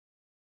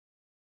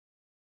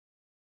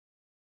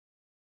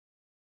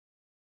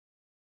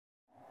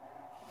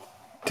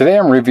Today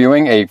I'm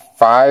reviewing a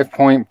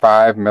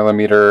 5.5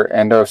 millimeter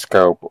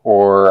endoscope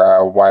or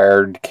a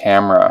wired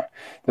camera.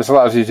 This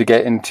allows you to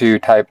get into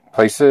tight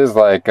places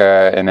like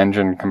an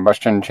engine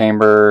combustion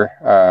chamber,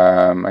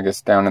 I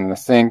guess down in the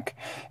sink,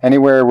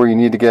 anywhere where you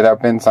need to get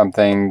up in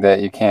something that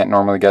you can't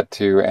normally get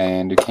to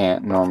and you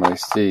can't normally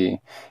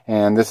see.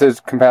 And this is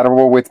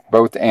compatible with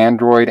both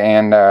Android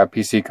and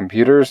PC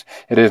computers.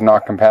 It is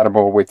not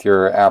compatible with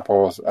your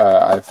Apple's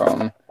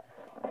iPhone.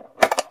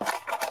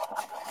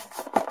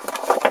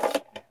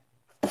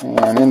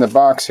 And in the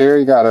box here,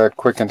 you got a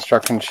quick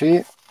instruction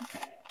sheet.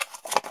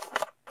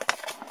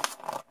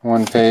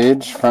 One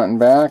page, front and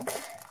back.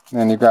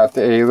 Then you've got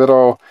a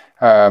little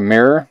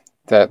mirror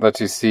that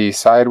lets you see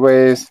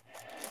sideways.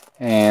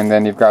 And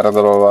then you've got a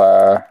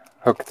little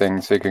hook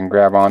thing so you can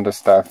grab onto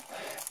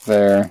stuff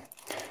there.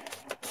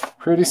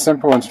 Pretty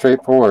simple and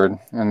straightforward.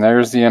 And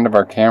there's the end of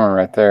our camera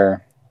right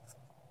there.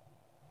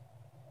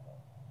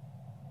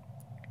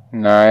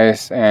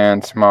 Nice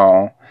and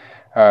small.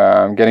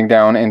 Getting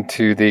down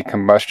into the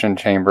combustion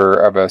chamber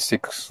of a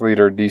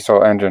 6-liter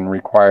diesel engine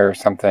requires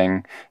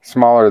something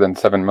smaller than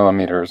 7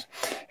 millimeters.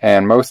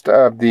 And most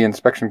of the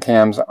inspection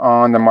cams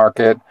on the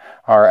market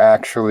are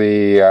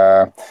actually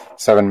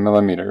 7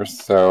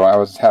 millimeters. So I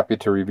was happy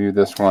to review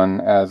this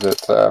one as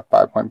it's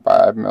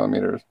 5.5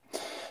 millimeters.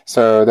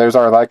 So there's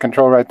our light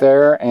control right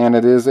there, and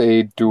it is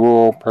a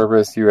dual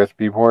purpose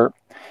USB port.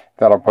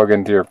 That'll plug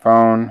into your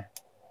phone.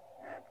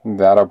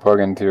 That'll plug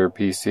into your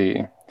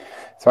PC.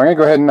 So I'm going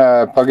to go ahead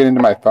and plug it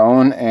into my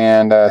phone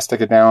and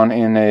stick it down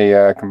in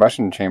a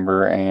combustion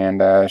chamber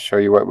and show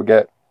you what we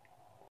get.